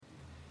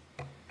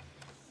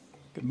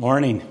Good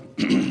morning.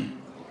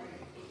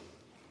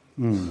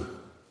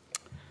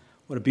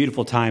 What a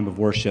beautiful time of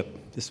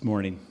worship this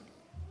morning.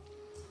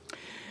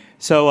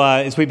 So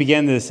as we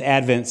begin this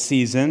Advent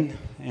season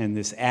and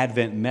this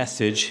Advent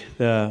message,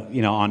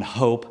 on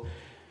hope,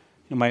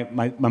 my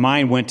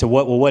mind went to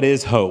what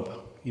is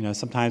hope?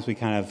 Sometimes we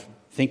kind of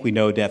think we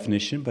know a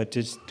definition, but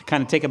just to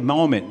kind of take a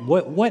moment,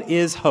 what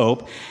is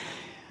hope?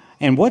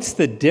 And what's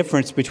the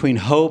difference between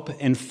hope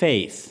and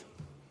faith?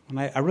 And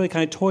I really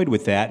kind of toyed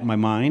with that in my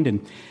mind,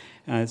 and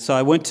so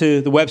I went to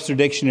the Webster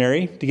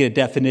Dictionary to get a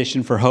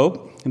definition for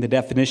hope. And the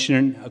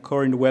definition,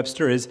 according to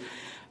Webster, is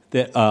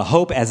that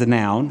hope as a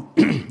noun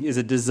is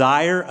a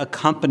desire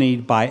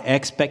accompanied by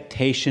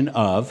expectation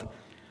of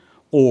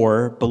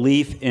or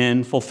belief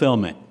in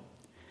fulfillment.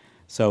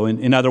 So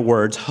in other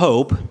words,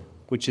 hope,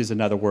 which is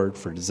another word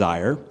for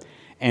desire,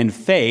 and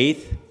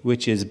faith,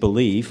 which is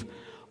belief,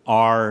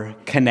 are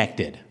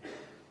connected.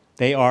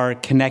 They are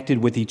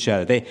connected with each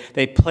other.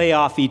 They play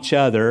off each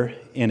other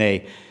in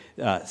a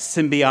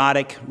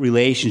symbiotic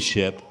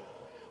relationship,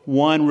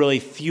 one really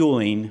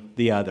fueling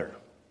the other.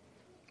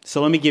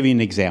 So let me give you an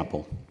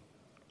example.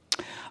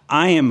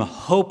 I am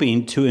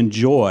hoping to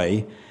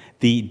enjoy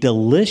the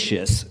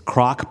delicious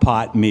crock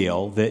pot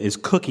meal that is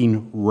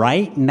cooking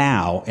right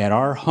now at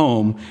our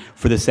home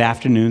for this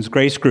afternoon's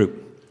Grace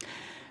Group.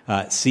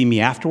 See me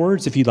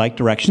afterwards if you'd like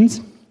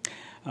directions.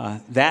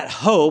 That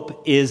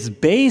hope is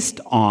based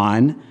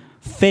on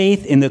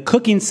faith in the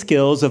cooking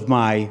skills of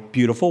my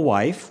beautiful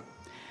wife,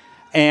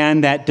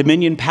 and that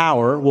Dominion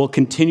Power will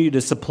continue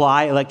to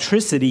supply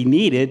electricity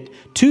needed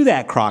to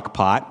that crock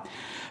pot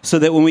so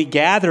that when we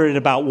gather at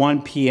about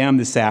 1 p.m.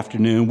 this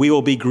afternoon, we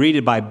will be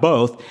greeted by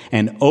both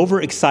an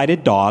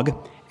overexcited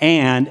dog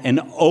and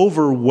an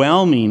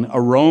overwhelming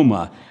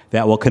aroma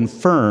that will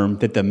confirm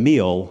that the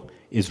meal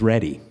is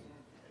ready.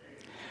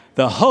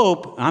 The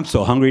hope, I'm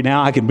so hungry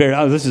now, I can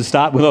barely, let's just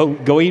stop, we'll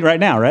go eat right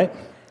now, right?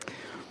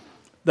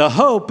 The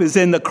hope is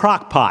in the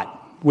crock pot,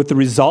 with the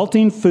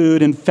resulting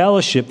food and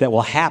fellowship that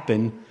will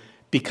happen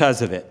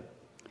because of it,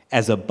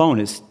 as a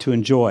bonus to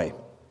enjoy.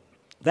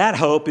 That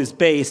hope is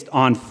based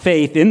on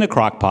faith in the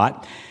crock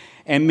pot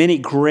and many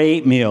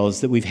great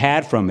meals that we've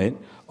had from it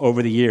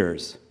over the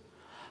years.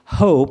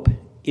 Hope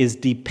is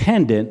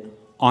dependent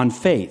on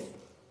faith.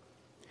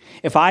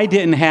 If I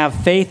didn't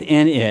have faith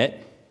in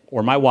it,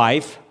 or my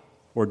wife,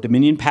 or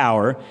Dominion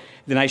Power,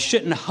 then I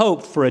shouldn't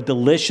hope for a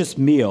delicious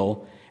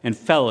meal and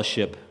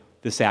fellowship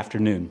this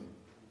afternoon.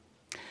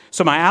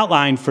 So my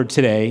outline for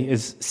today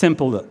is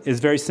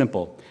very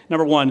simple.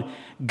 Number one,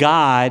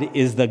 God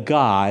is the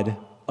God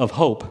of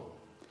hope.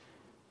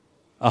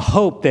 A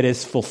hope that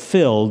is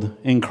fulfilled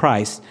in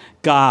Christ.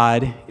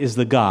 God is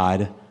the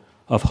God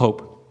of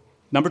hope.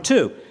 Number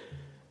two,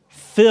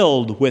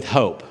 filled with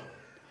hope.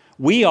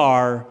 We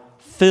are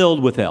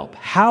filled with hope.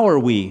 How are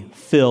we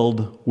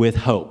filled with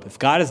hope? If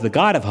God is the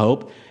God of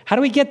hope, how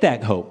do we get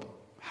that hope?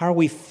 How are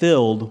we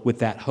filled with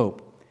that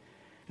hope?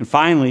 And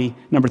finally,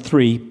 number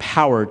three,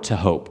 power to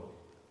hope.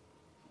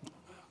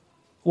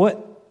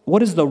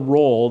 What is the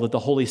role that the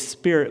Holy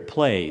Spirit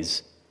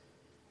plays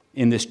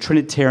in this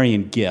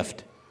Trinitarian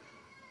gift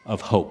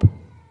of hope?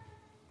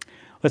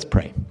 Let's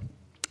pray.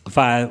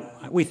 Father,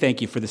 we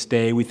thank you for this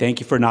day. We thank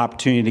you for an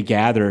opportunity to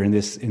gather in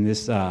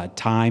this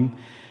time.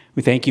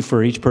 We thank you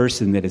for each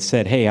person that has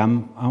said, hey, I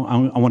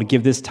want to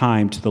give this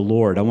time to the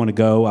Lord. I want to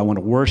go. I want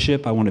to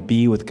worship. I want to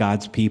be with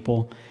God's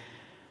people.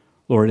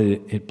 Lord,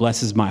 it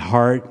blesses my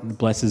heart. It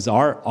blesses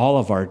all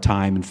of our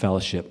time and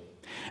fellowship.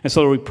 And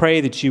so Lord, we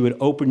pray that you would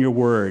open your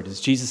word. As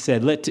Jesus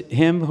said, let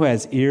him who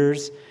has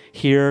ears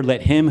hear,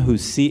 let him who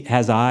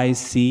has eyes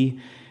see.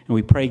 And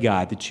we pray,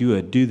 God, that you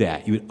would do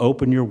that. You would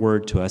open your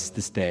word to us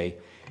this day.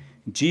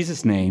 In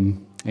Jesus'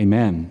 name,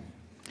 amen.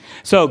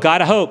 So,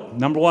 God of hope,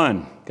 number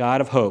one, God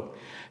of hope.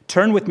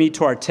 Turn with me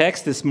to our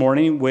text this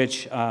morning,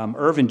 which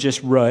Irvin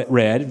just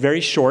read,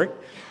 very short,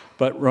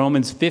 but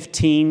Romans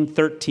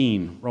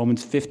 15:13.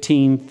 Romans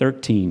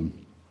 15:13.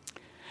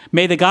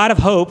 May the God of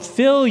hope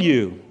fill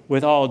you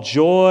with all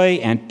joy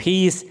and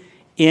peace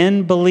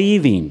in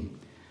believing,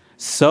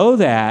 so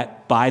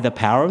that by the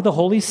power of the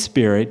Holy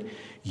Spirit,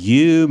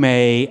 you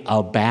may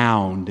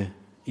abound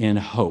in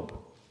hope.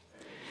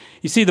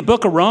 You see, the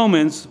book of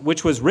Romans,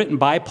 which was written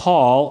by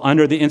Paul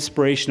under the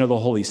inspiration of the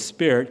Holy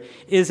Spirit,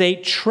 is a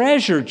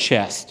treasure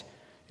chest,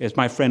 as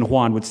my friend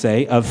Juan would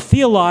say, of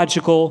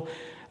theological,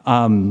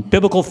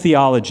 biblical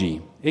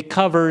theology. It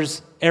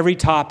covers every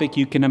topic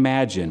you can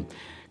imagine.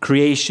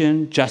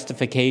 Creation,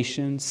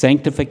 justification,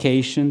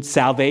 sanctification,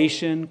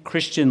 salvation,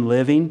 Christian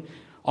living,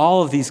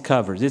 all of these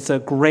covers. It's a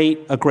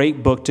great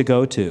book to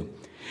go to.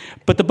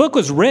 But the book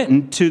was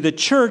written to the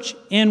church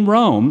in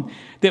Rome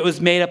that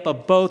was made up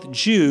of both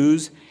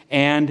Jews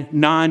and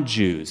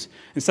non-Jews.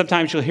 And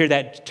sometimes you'll hear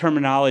that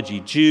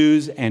terminology,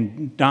 Jews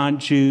and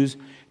non-Jews,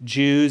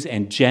 Jews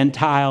and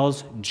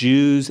Gentiles,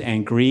 Jews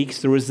and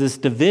Greeks. There was this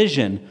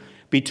division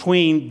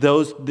between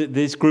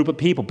this group of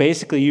people.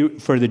 Basically,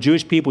 for the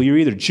Jewish people, you're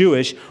either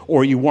Jewish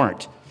or you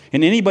weren't.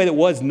 And anybody that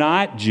was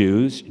not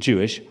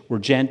Jewish were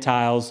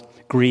Gentiles,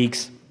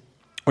 Greeks,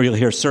 or you'll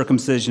hear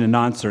circumcision and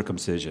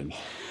non-circumcision.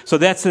 So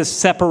that's the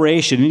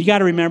separation. And you got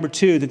to remember,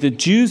 too, that the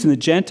Jews and the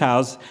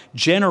Gentiles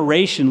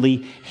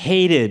generationally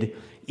hated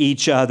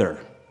each other,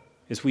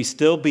 as we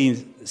still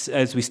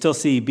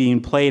see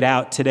being played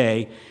out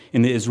today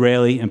in the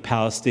Israeli and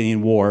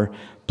Palestinian war.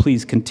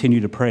 Please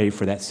continue to pray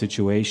for that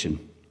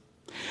situation.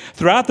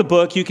 Throughout the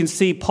book, you can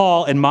see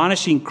Paul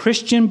admonishing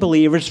Christian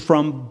believers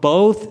from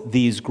both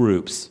these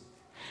groups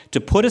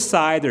to put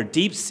aside their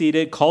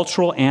deep-seated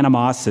cultural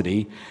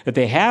animosity that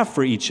they have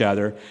for each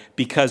other,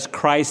 because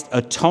Christ's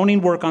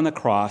atoning work on the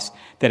cross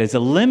that has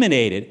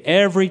eliminated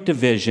every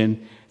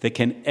division that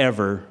can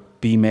ever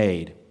be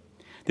made.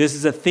 This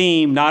is a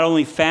theme not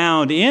only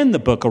found in the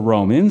book of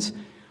Romans,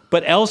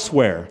 but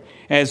elsewhere.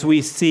 As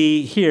we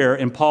see here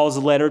in Paul's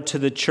letter to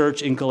the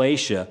church in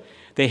Galatia,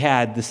 they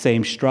had the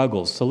same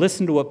struggles. So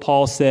listen to what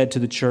Paul said to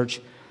the church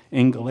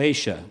in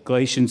Galatia,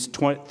 Galatians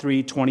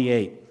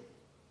 3:28.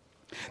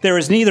 There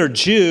is neither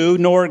Jew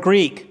nor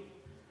Greek.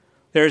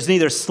 There is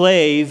neither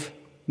slave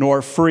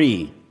nor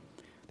free.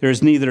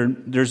 There's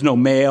no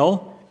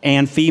male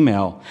and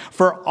female.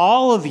 For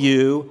all of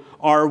you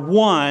are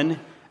one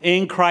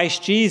in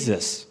Christ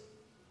Jesus.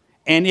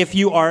 And if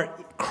you are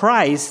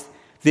Christ,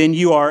 then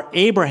you are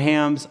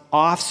Abraham's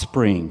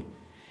offspring,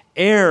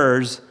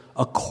 heirs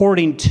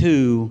according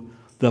to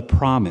the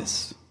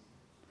promise.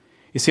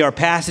 You see, our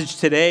passage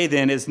today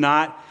then is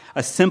not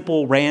a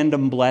simple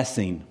random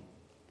blessing,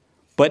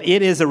 but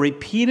it is a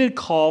repeated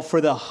call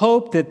for the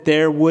hope that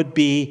there would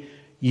be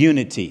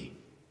unity.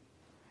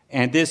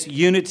 And this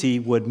unity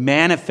would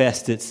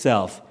manifest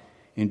itself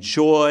in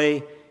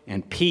joy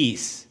and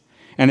peace.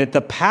 And that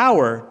the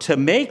power to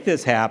make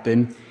this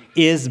happen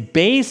is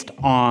based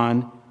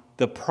on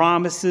the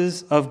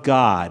promises of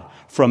God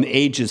from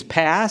ages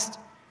past,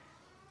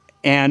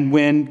 and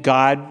when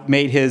God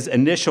made his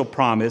initial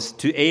promise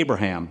to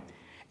Abraham,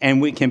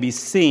 and it can be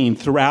seen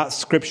throughout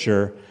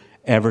Scripture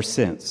ever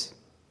since.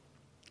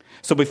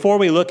 So before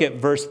we look at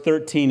verse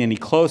 13 any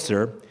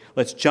closer,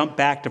 let's jump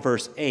back to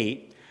verse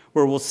 8,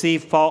 where we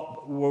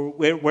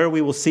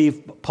will see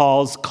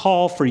Paul's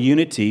call for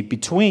unity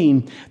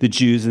between the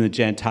Jews and the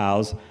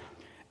Gentiles,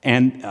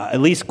 and at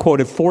least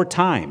quoted 4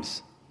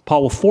 times.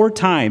 Paul will 4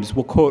 times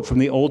will quote from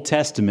the Old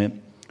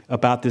Testament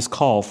about this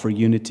call for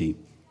unity.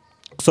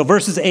 So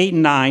verses 8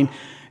 and 9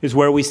 is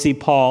where we see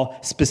Paul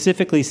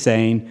specifically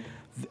saying,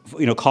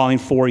 calling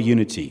for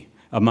unity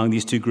among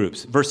these two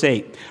groups. Verse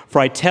 8, for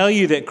I tell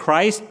you that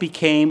Christ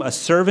became a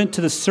servant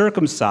to the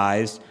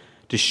circumcised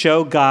to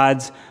show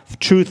God's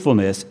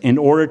truthfulness in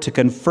order to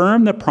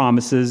confirm the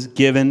promises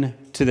given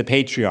to the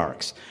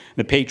patriarchs.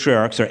 The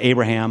patriarchs are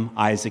Abraham,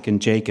 Isaac,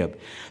 and Jacob.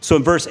 So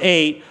in verse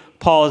 8,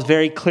 Paul is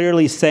very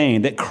clearly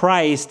saying that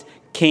Christ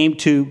came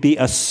to be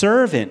a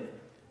servant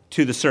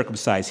to the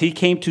circumcised. He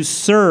came to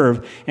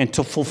serve and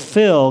to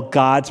fulfill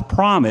God's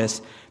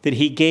promise that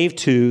he gave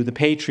to the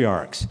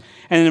patriarchs.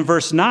 And in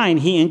verse 9,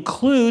 he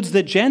includes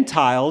the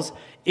Gentiles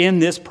in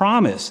this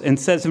promise and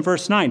says in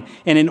verse 9,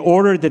 and in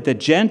order that the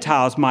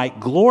Gentiles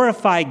might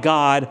glorify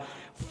God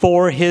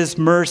for his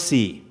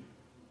mercy.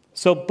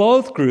 So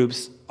both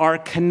groups are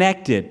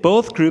connected.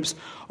 Both groups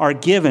are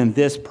given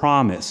this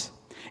promise.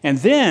 And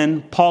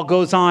then Paul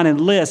goes on and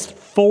lists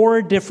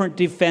 4 different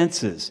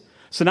defenses.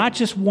 So not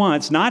just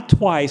once, not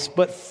twice,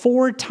 but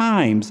 4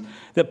 times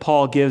that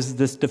Paul gives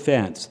this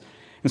defense.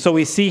 And so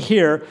we see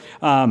here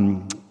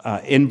in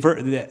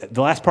the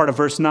last part of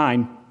verse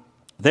 9,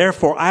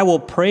 therefore I will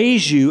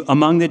praise you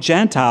among the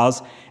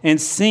Gentiles and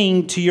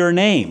sing to your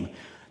name.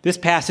 This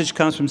passage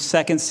comes from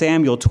 2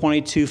 Samuel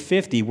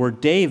 22:50, where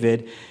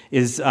David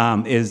is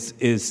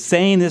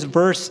saying this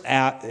verse.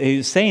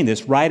 He's saying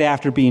this right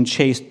after being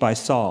chased by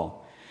Saul.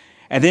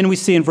 And then we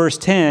see in verse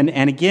 10,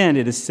 and again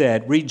it is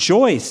said,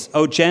 rejoice,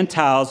 O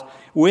Gentiles,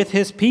 with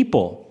his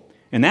people.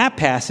 And that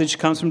passage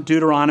comes from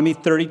Deuteronomy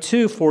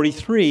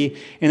 32:43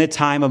 in the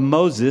time of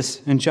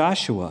Moses and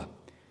Joshua.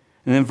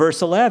 And then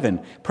verse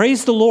 11,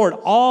 praise the Lord,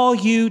 all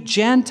you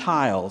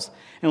Gentiles,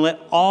 and let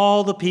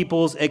all the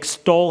peoples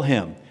extol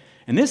him.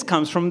 And this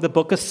comes from the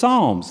book of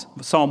Psalms.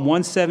 Psalm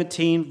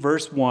 117,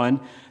 verse 1,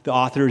 the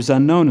author is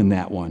unknown in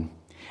that one.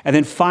 And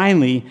then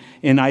finally,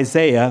 in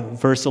Isaiah,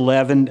 verse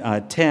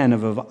 10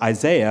 of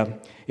Isaiah,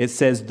 it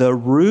says, the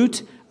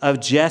root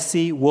of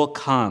Jesse will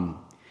come,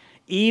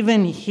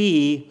 even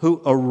he who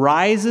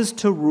arises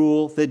to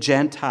rule the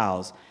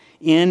Gentiles.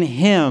 In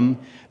him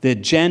the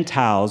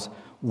Gentiles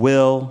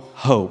will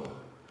hope.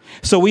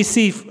 So we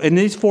see in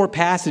these 4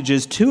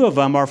 passages, 2 of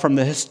them are from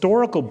the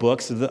historical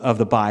books of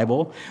the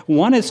Bible.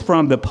 One is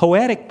from the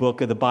poetic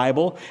book of the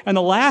Bible, and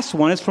the last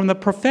one is from the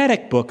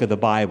prophetic book of the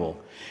Bible.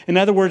 In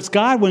other words,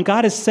 when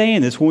God is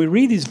saying this, when we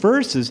read these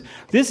verses,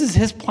 this is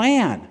his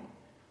plan.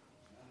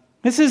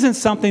 This isn't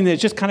something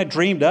that's just kind of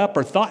dreamed up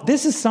or thought.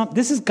 This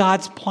is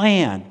God's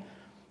plan,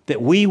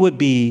 that we would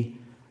be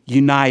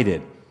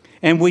united.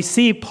 And we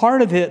see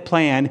part of that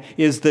plan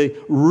is the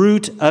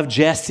root of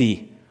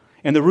Jesse.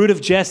 And the root of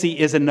Jesse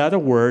is another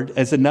word,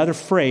 is another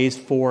phrase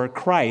for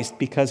Christ,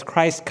 because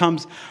Christ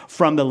comes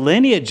from the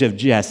lineage of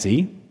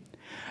Jesse.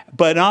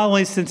 But not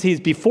only since he's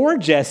before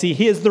Jesse,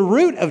 he is the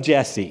root of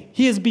Jesse.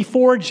 He is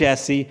before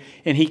Jesse,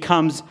 and he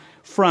comes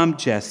from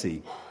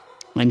Jesse,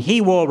 and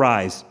he will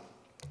arise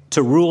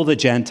to rule the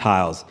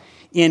Gentiles.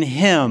 In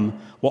him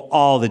will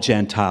all the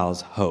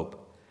Gentiles hope.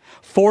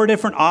 4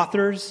 different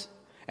authors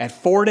at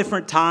 4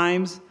 different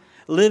times,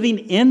 living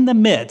in the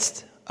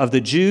midst of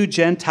the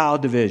Jew-Gentile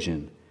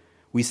division.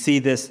 We see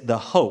this, the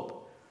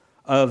hope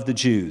of the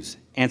Jews,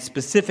 and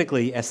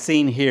specifically, as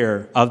seen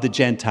here, of the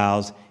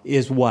Gentiles,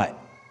 is what?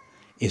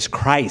 Is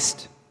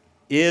Christ.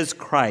 Is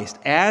Christ,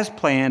 as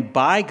planned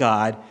by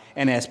God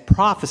and as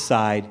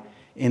prophesied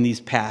in these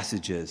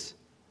passages.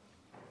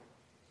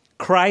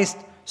 Christ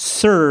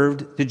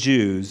served the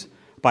Jews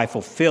by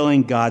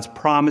fulfilling God's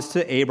promise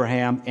to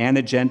Abraham and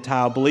the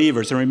Gentile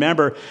believers. And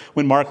remember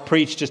when Mark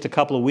preached just a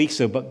couple of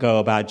weeks ago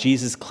about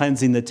Jesus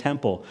cleansing the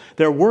temple,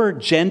 there were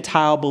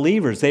Gentile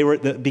believers. They were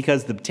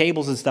because the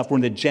tables and stuff were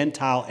in the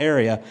Gentile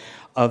area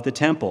of the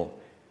temple.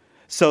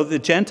 So the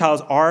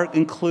Gentiles are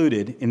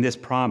included in this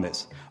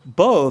promise.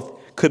 Both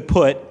could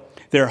put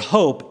their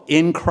hope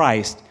in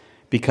Christ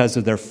because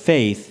of their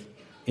faith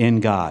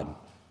in God.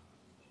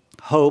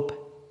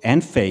 Hope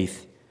and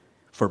faith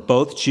for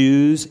both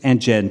Jews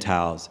and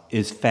Gentiles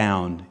is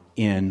found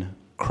in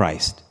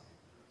Christ.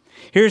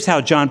 Here's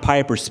how John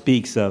Piper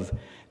speaks of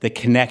the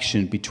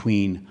connection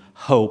between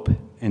hope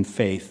and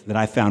faith that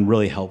I found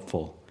really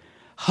helpful.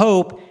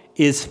 Hope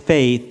is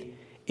faith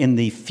in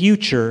the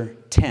future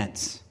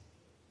tense.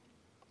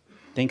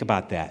 Think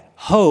about that.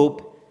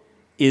 Hope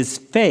is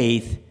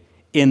faith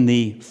in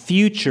the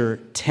future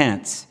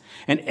tense.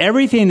 And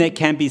everything that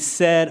can be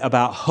said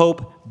about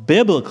hope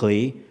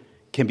biblically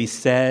can be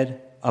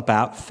said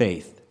about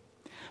faith.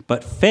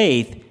 But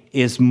faith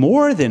is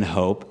more than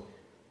hope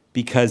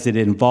because it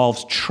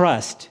involves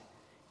trust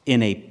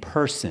in a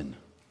person.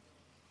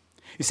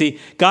 You see,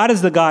 God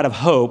is the God of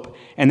hope,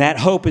 and that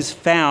hope is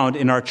found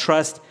in our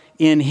trust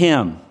in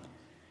him.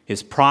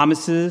 His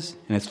promises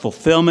and his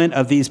fulfillment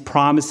of these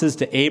promises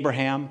to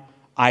Abraham,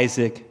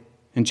 Isaac,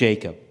 and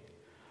Jacob.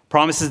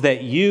 Promises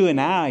that you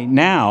and I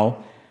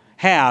now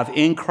have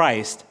in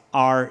Christ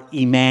are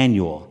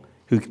Emmanuel,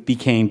 who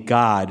became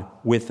God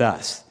with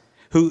us.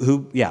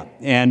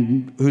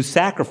 And whose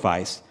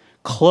sacrifice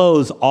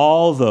clothes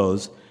all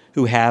those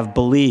who have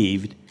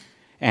believed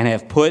and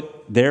have put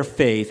their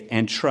faith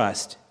and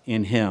trust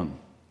in him,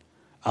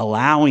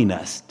 allowing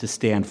us to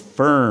stand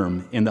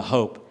firm in the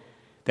hope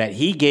that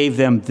he gave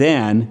them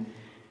then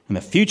and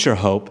the future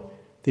hope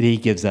that he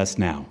gives us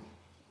now.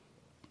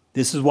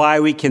 This is why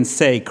we can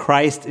say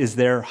Christ is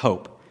their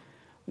hope.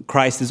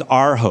 Christ is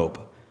our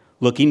hope,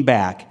 looking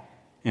back,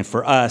 and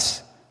for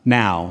us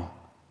now,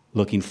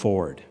 looking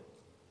forward.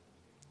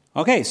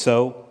 Okay,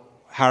 so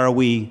how are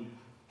we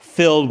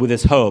filled with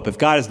this hope? If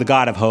God is the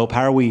God of hope,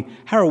 how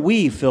are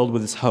we filled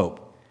with this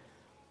hope?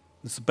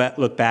 Let's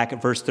look back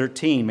at verse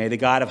 13. May the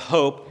God of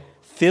hope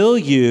fill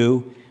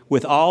you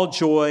with all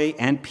joy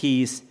and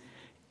peace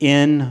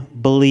in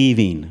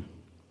believing.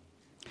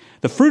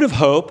 The fruit of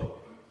hope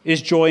is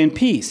joy and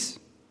peace.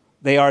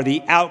 They are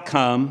the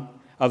outcome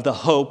of the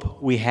hope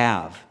we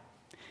have.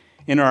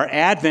 In our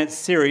Advent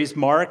series,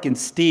 Mark and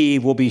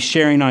Steve will be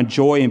sharing on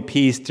joy and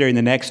peace during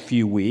the next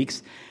few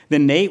weeks.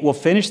 Then Nate will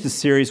finish the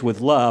series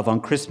with love on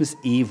Christmas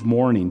Eve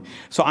morning.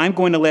 So I'm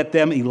going to let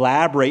them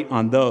elaborate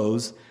on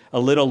those a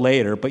little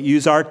later, but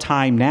use our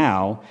time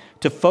now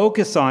to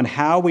focus on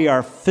how we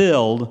are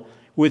filled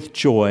with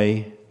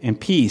joy and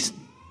peace.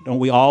 Don't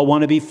we all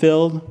want to be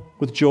filled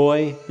with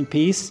joy and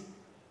peace?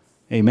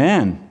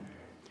 Amen.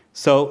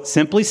 So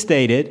simply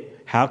stated,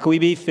 how can we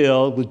be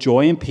filled with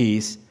joy and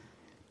peace?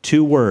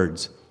 2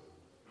 words: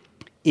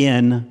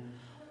 in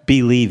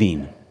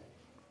believing.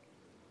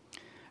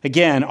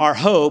 Again, our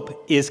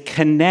hope is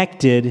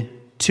connected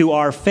to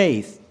our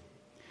faith.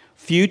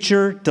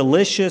 Future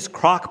delicious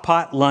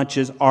crock-pot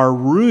lunches are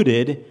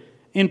rooted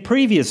in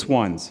previous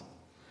ones.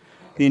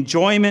 The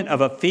enjoyment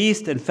of a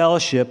feast and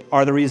fellowship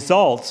are the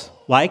results,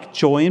 like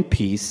joy and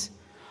peace,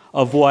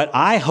 of what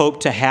I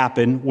hope to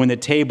happen when the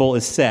table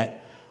is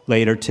set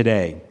later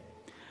today.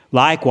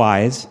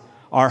 Likewise,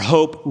 our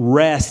hope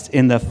rests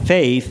in the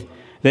faith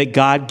that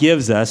God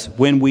gives us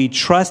when we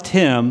trust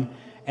him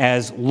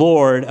as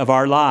Lord of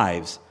our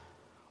lives.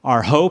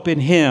 Our hope in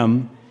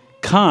him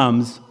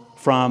comes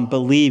from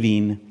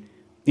believing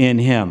in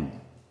him.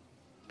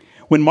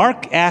 When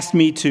Mark asked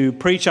me to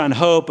preach on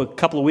hope a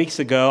couple of weeks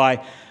ago,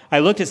 I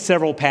looked at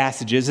several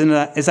passages, and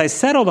as I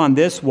settled on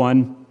this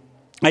one,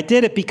 I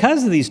did it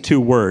because of these 2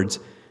 words,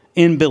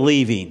 in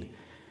believing,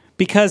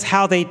 because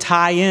how they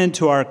tie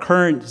into our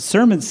current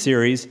sermon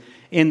series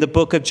in the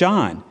book of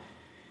John.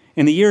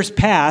 In the years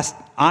past,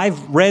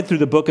 I've read through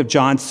the book of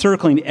John,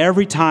 circling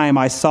every time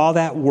I saw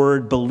that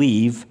word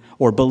believe,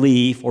 or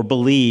believe, or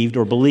believed,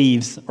 or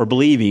believes, or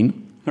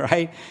believing,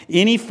 right?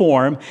 Any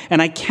form,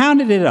 and I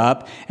counted it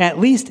up at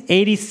least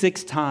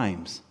 86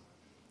 times.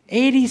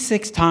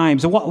 86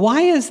 times.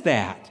 Why is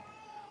that?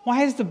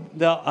 Why is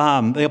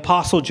the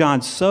Apostle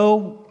John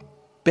so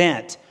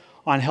bent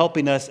on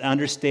helping us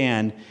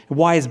understand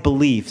why is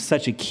belief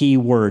such a key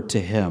word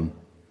to him?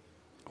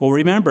 Well,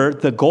 remember,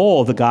 the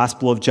goal of the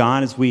Gospel of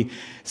John, as we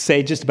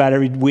say just about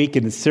every week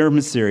in the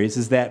sermon series,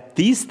 is that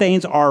these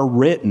things are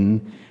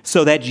written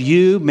so that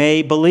you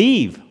may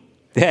believe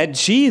that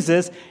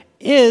Jesus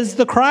is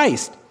the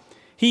Christ.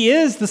 He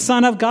is the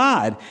Son of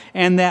God,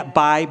 and that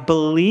by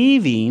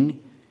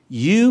believing,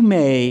 you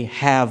may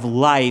have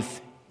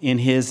life in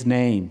his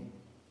name.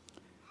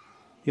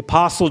 The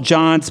Apostle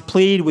John's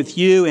plea with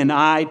you and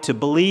I to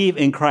believe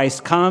in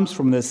Christ comes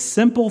from the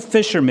simple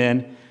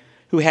fisherman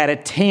who had a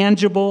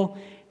tangible,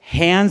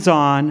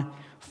 hands-on,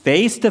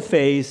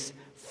 face-to-face,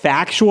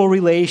 factual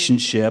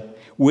relationship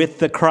with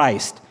the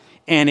Christ,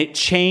 and it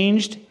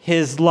changed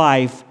his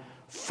life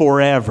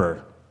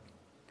forever.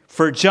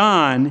 For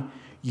John,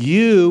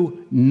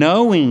 you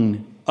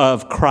knowing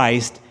of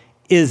Christ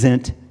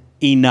isn't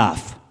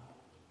enough.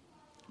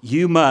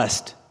 You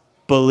must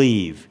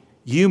believe.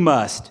 You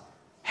must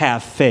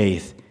have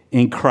faith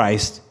in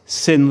Christ's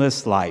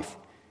sinless life,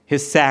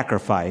 his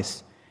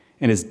sacrifice,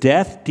 and his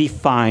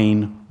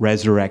death-defying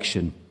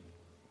resurrection.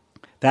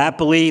 That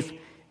belief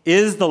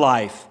is the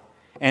life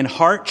and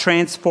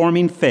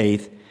heart-transforming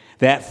faith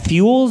that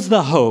fuels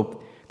the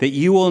hope that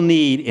you will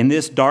need in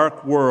this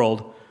dark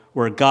world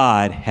where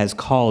God has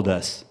called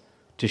us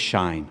to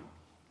shine.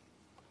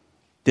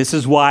 This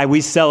is why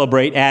we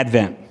celebrate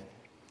Advent.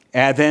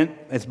 Advent,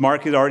 as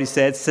Mark has already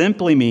said,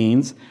 simply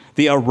means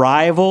the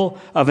arrival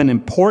of an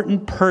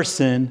important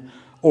person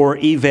or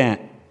event.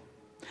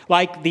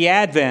 Like the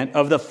advent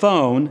of the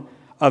phone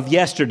of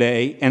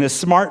yesterday and the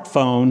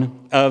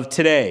smartphone of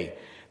today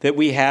that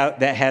we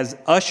have, that has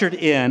ushered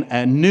in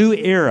a new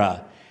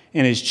era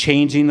and is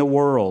changing the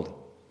world.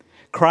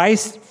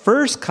 Christ's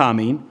first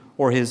coming,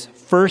 or his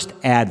first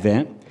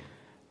advent,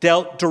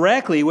 dealt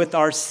directly with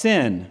our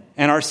sin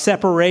and our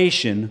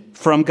separation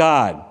from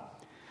God.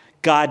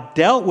 God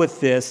dealt with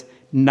this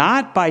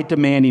not by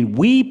demanding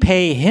we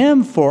pay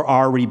him for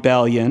our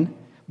rebellion,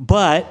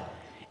 but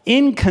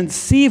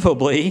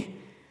inconceivably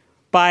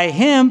by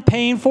him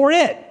paying for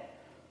it.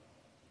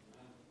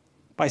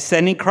 By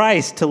sending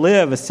Christ to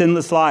live a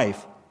sinless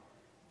life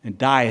and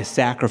die a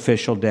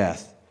sacrificial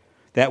death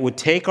that would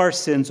take our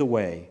sins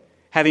away.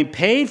 Having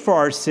paid for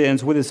our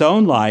sins with his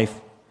own life,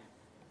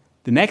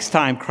 the next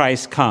time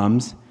Christ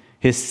comes,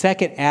 his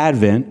second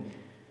advent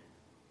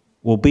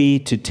will be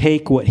to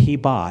take what he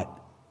bought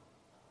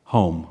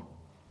home.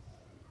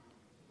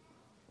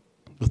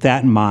 With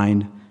that in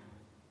mind,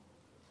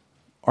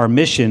 our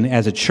mission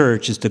as a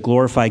church is to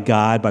glorify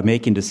God by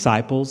making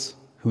disciples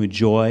who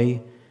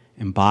enjoy,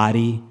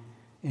 embody,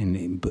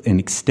 and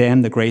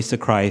extend the grace of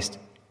Christ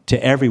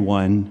to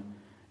everyone,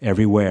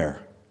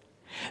 everywhere.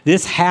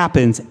 This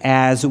happens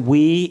as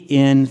we,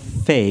 in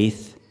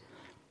faith,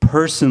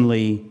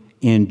 personally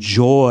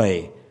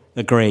enjoy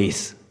the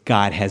grace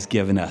God has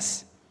given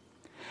us,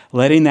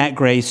 letting that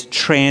grace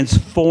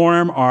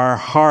transform our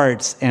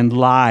hearts and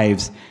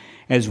lives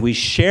as we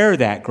share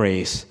that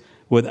grace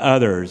with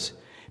others,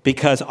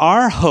 because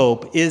our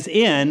hope is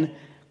in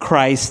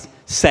Christ's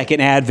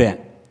second advent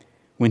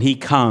when he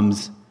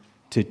comes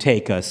to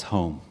take us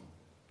home.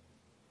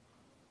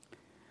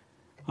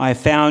 I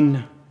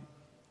found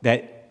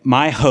that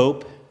my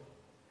hope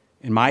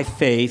and my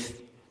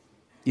faith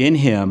in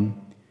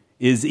him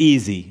is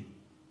easy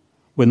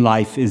when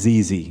life is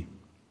easy,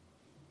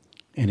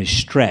 and is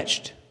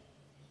stretched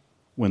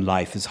when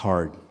life is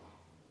hard.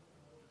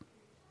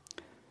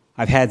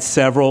 I've had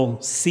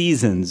several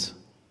seasons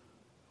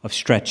of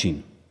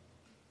stretching.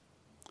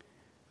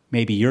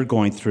 Maybe you're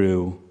going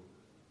through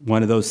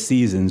one of those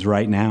seasons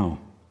right now.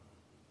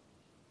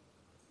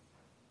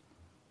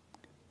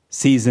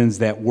 Seasons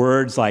that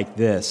words like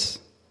this,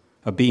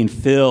 of being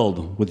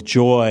filled with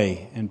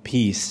joy and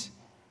peace,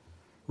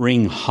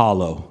 ring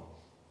hollow,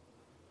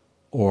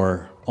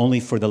 or only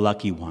for the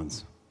lucky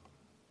ones.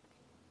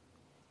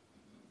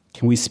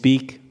 Can we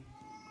speak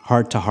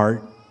heart to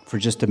heart for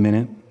just a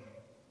minute?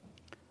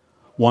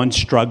 One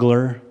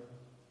struggler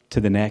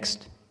to the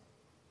next.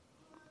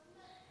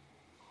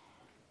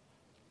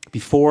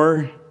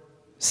 Before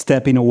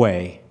stepping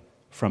away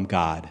from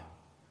God,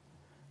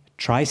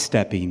 try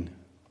stepping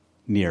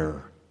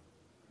nearer.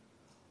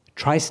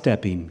 Try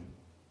stepping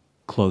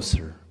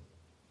closer.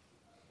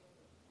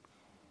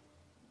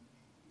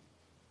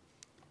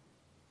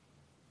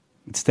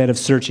 Instead of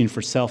searching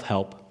for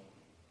self-help,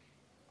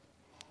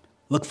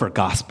 look for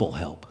gospel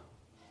help.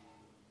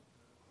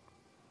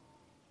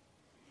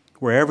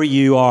 Wherever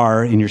you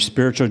are in your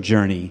spiritual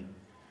journey,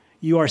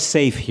 you are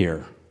safe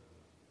here.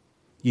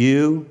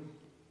 You,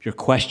 your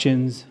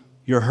questions,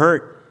 your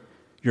hurt,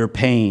 your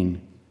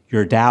pain,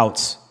 your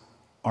doubts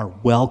are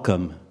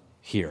welcome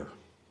here.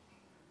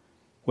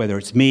 Whether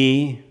it's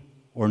me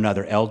or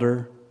another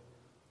elder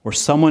or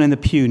someone in the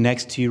pew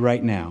next to you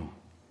right now,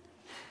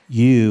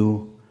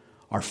 you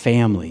are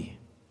family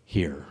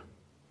here.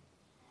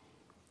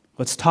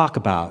 Let's talk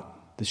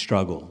about the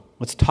struggle.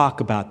 Let's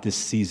talk about this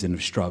season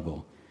of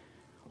struggle.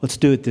 Let's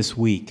do it this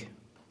week,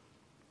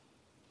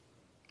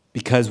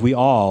 because we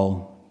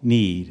all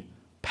need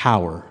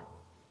power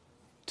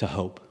to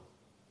hope.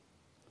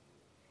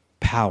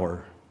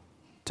 Power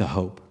to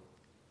hope.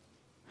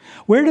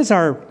 Where does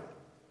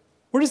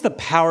the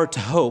power to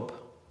hope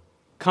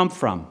come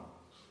from?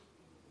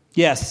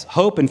 Yes,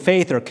 hope and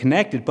faith are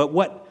connected, but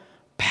what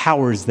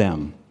powers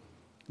them?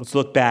 Let's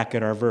look back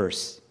at our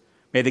verse.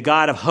 May the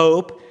God of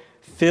hope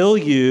fill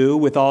you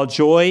with all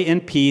joy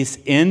and peace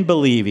in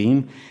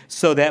believing,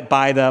 so that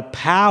by the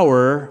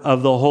power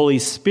of the Holy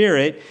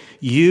Spirit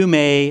you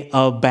may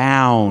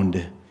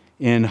abound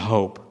in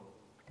hope.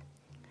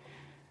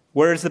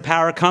 Where does the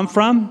power come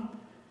from?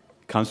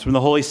 It comes from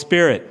the Holy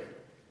Spirit.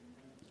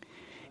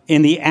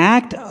 In the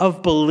act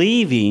of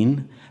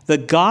believing, the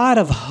God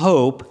of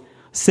hope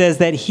says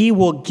that he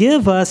will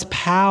give us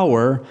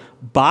power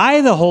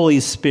by the Holy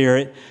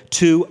Spirit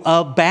to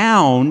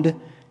abound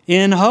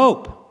in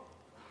hope.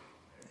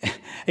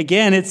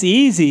 Again, it's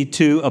easy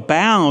to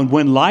abound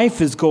when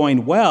life is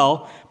going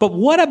well, but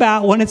what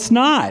about when it's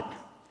not?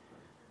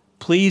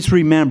 Please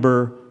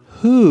remember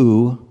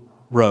who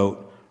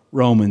wrote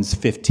Romans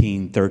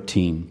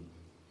 15:13.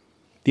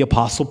 The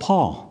Apostle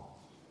Paul.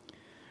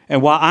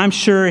 And while I'm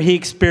sure he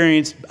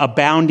experienced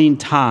abounding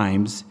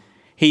times,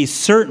 he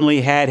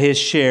certainly had his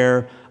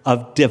share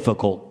of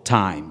difficult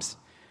times.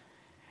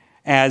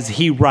 As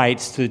he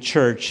writes to the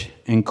church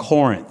in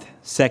Corinth,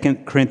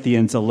 2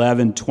 Corinthians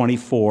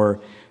 11:24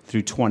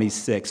 through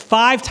 26.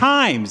 5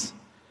 times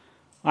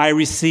I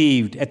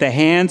received at the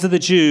hands of the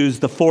Jews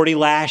the 40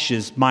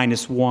 lashes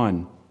minus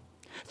 1.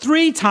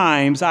 3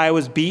 times I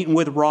was beaten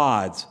with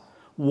rods.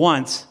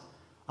 Once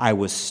I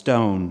was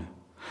stoned.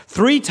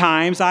 3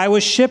 times I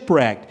was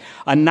shipwrecked.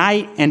 A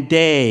night and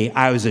day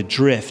I was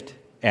adrift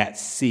at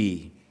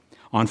sea,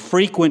 on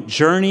frequent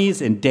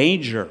journeys in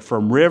danger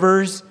from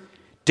rivers,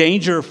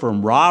 danger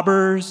from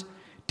robbers,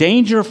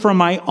 danger from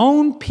my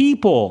own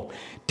people,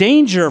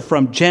 danger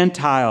from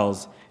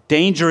Gentiles,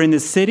 danger in the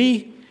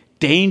city,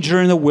 danger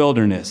in the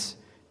wilderness,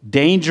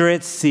 danger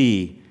at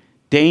sea,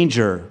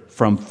 danger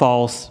from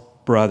false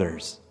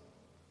brothers.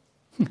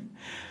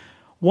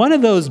 One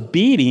of those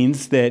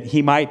beatings that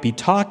he might be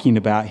talking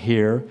about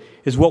here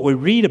is what we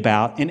read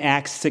about in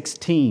Acts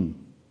 16,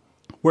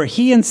 where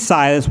he and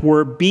Silas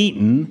were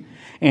beaten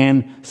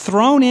and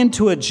thrown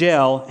into a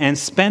jail and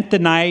spent the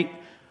night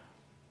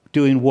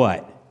doing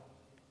what?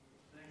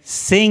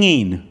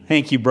 Singing.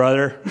 Thank you,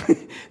 brother.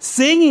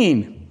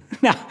 Singing.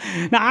 Now,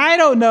 I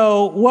don't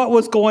know what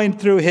was going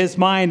through his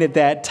mind at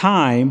that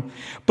time,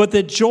 but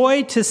the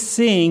joy to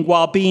sing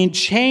while being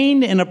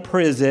chained in a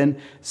prison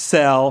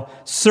cell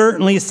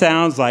certainly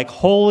sounds like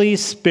Holy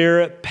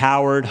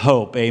Spirit-powered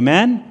hope.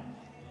 Amen?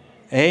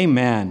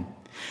 Amen.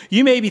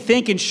 You may be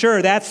thinking,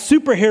 sure, that's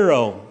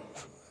superhero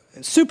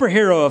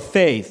of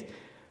faith.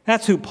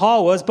 That's who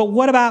Paul was, but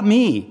what about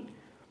me?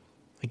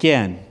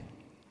 Again,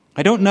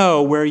 I don't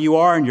know where you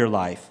are in your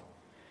life,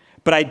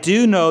 but I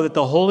do know that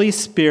the Holy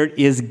Spirit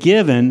is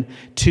given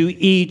to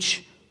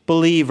each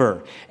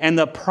believer. And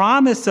the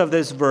promise of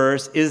this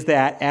verse is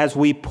that as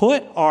we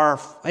put our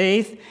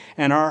faith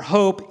and our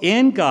hope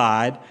in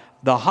God,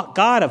 the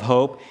God of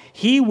hope,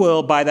 he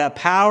will, by the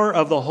power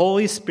of the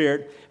Holy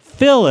Spirit,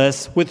 fill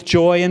us with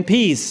joy and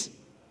peace.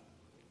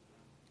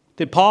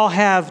 Did Paul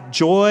have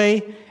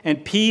joy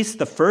and peace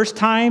the first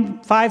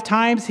time, 5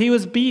 times he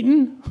was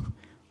beaten?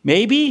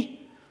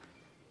 Maybe.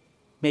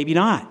 Maybe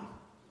not.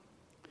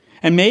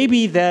 And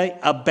maybe the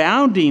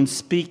abounding is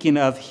spoken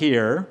of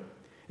here,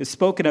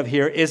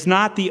 is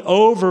not the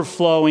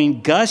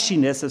overflowing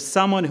gushiness of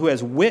someone who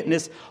has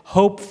witnessed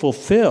hope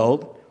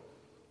fulfilled,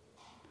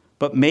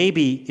 but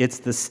maybe it's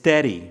the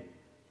steady,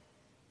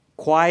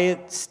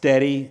 quiet,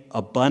 steady,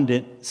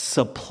 abundant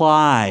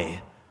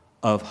supply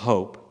of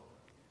hope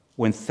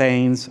when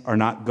things are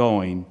not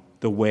going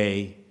the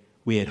way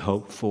we had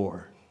hoped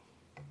for.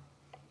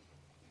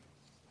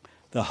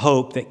 The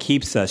hope that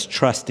keeps us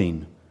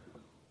trusting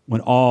when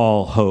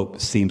all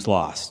hope seems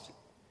lost.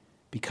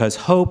 Because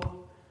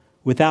hope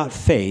without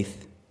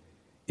faith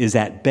is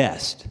at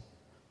best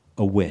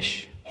a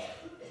wish.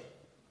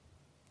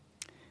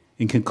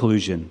 In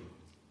conclusion,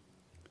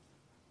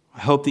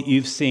 I hope that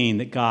you've seen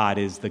that God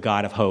is the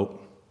God of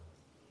hope.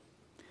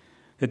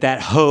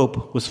 That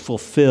hope was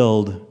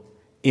fulfilled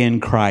in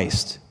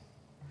Christ.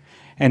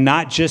 And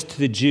not just to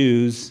the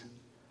Jews,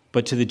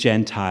 but to the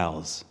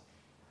Gentiles.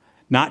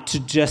 Not to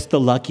just the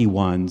lucky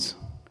ones,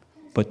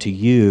 but to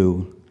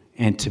you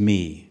and to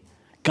me.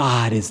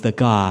 God is the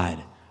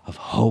God of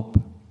hope.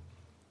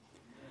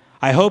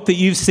 I hope that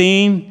you've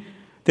seen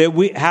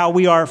that how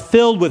we are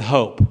filled with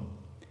hope.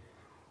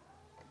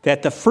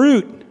 That the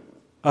fruit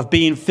of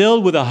being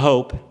filled with a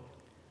hope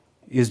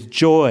is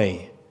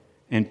joy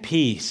and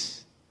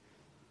peace.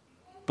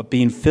 But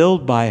being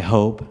filled by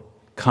hope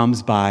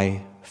comes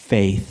by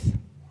faith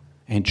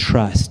and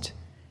trust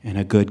in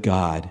a good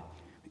God,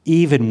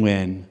 even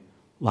when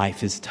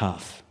life is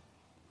tough.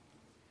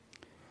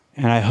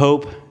 And I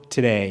hope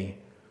today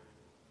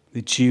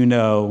that you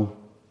know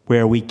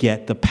where we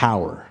get the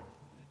power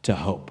to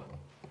hope.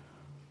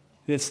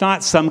 It's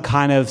not some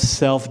kind of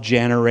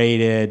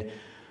self-generated,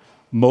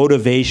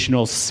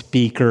 motivational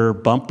speaker,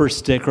 bumper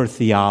sticker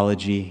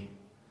theology,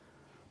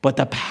 but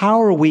the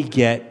power we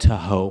get to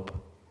hope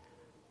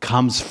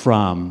comes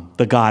from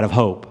the God of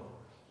hope.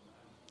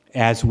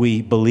 as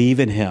we believe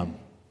in him.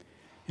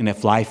 And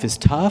if life is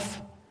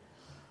tough,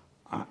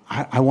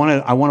 I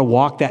want to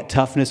walk that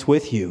toughness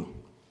with you.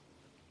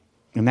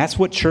 And that's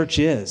what church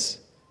is.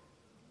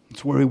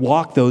 It's where we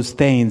walk those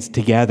things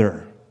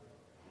together.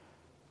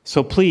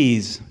 So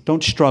please,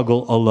 don't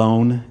struggle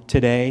alone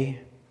today.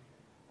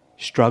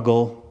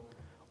 Struggle,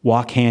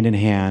 walk hand in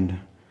hand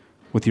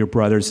with your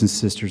brothers and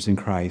sisters in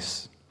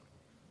Christ.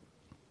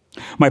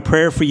 My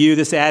prayer for you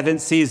this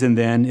Advent season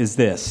then is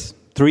this.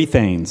 3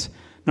 things.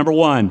 Number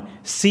 1,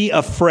 see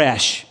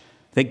afresh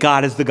that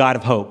God is the God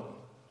of hope.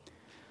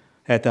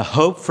 That the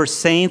hope for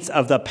saints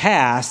of the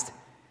past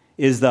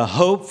is the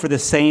hope for the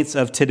saints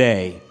of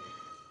today.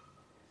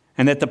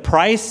 And that the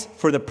price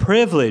for the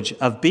privilege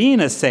of being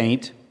a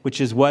saint,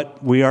 which is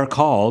what we are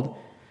called,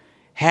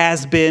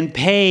 has been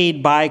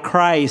paid by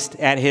Christ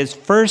at his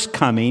first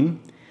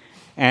coming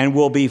and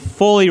will be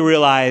fully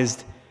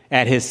realized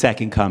at his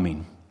second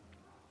coming.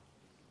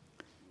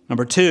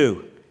 Number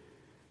 2,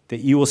 that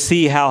you will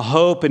see how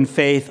hope and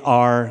faith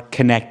are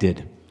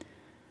connected.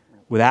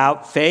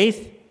 Without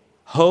faith,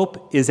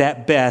 hope is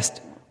at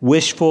best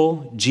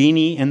wishful,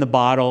 genie in the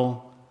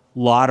bottle,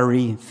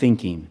 lottery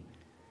thinking.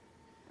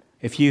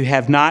 If you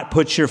have not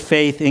put your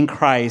faith in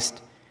Christ,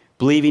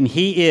 believing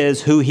he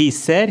is who he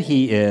said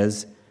he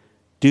is,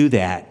 do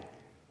that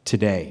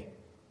today.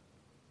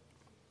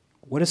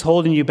 What is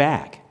holding you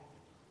back?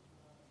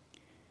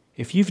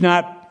 If you've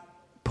not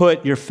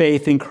put your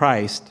faith in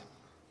Christ,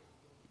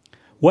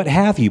 what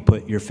have you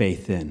put your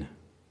faith in?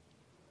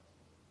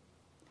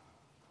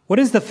 What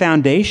is the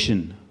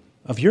foundation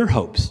of your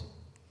hopes?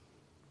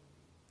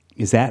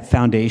 Is that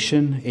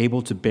foundation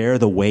able to bear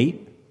the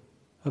weight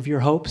of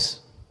your hopes?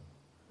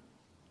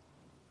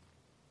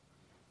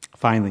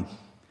 Finally,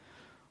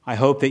 I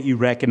hope that you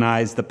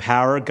recognize the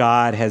power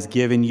God has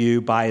given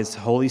you by his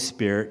Holy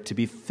Spirit to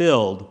be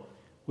filled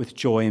with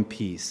joy and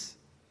peace.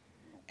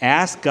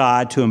 Ask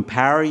God to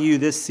empower you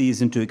this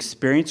season to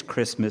experience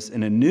Christmas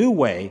in a new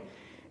way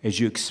as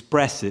you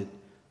express it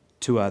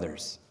to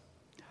others,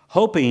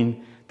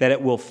 hoping that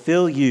it will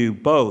fill you,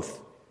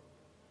 both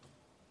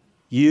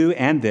you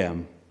and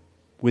them,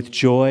 with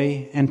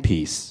joy and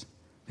peace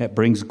that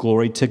brings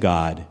glory to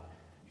God,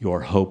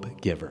 your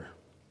hope giver.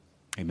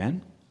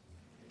 Amen?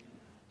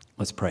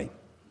 Let's pray.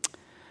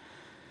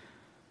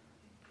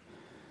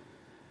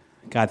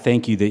 God,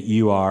 thank you that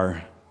you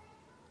are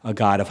a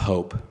God of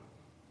hope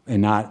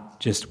and not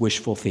just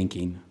wishful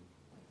thinking.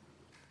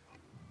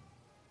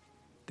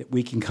 That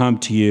we can come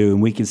to you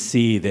and we can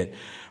see that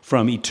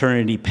from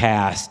eternity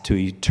past to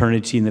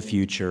eternity in the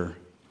future,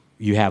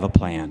 you have a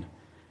plan.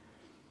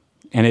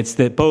 And it's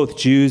that both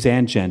Jews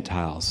and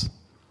Gentiles,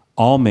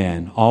 all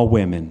men, all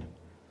women,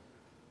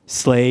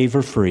 slave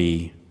or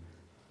free,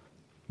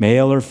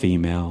 male or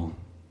female,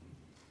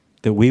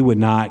 that we would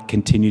not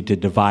continue to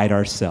divide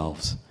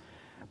ourselves,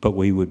 but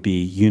we would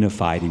be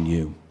unified in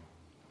you.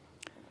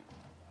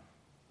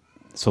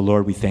 So,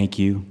 Lord, we thank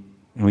you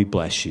and we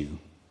bless you.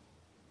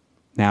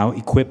 Now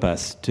equip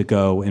us to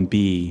go and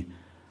be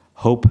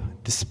hope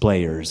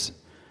displayers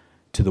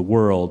to the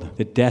world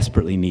that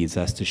desperately needs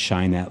us to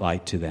shine that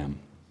light to them.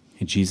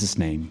 In Jesus'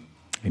 name,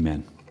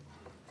 amen.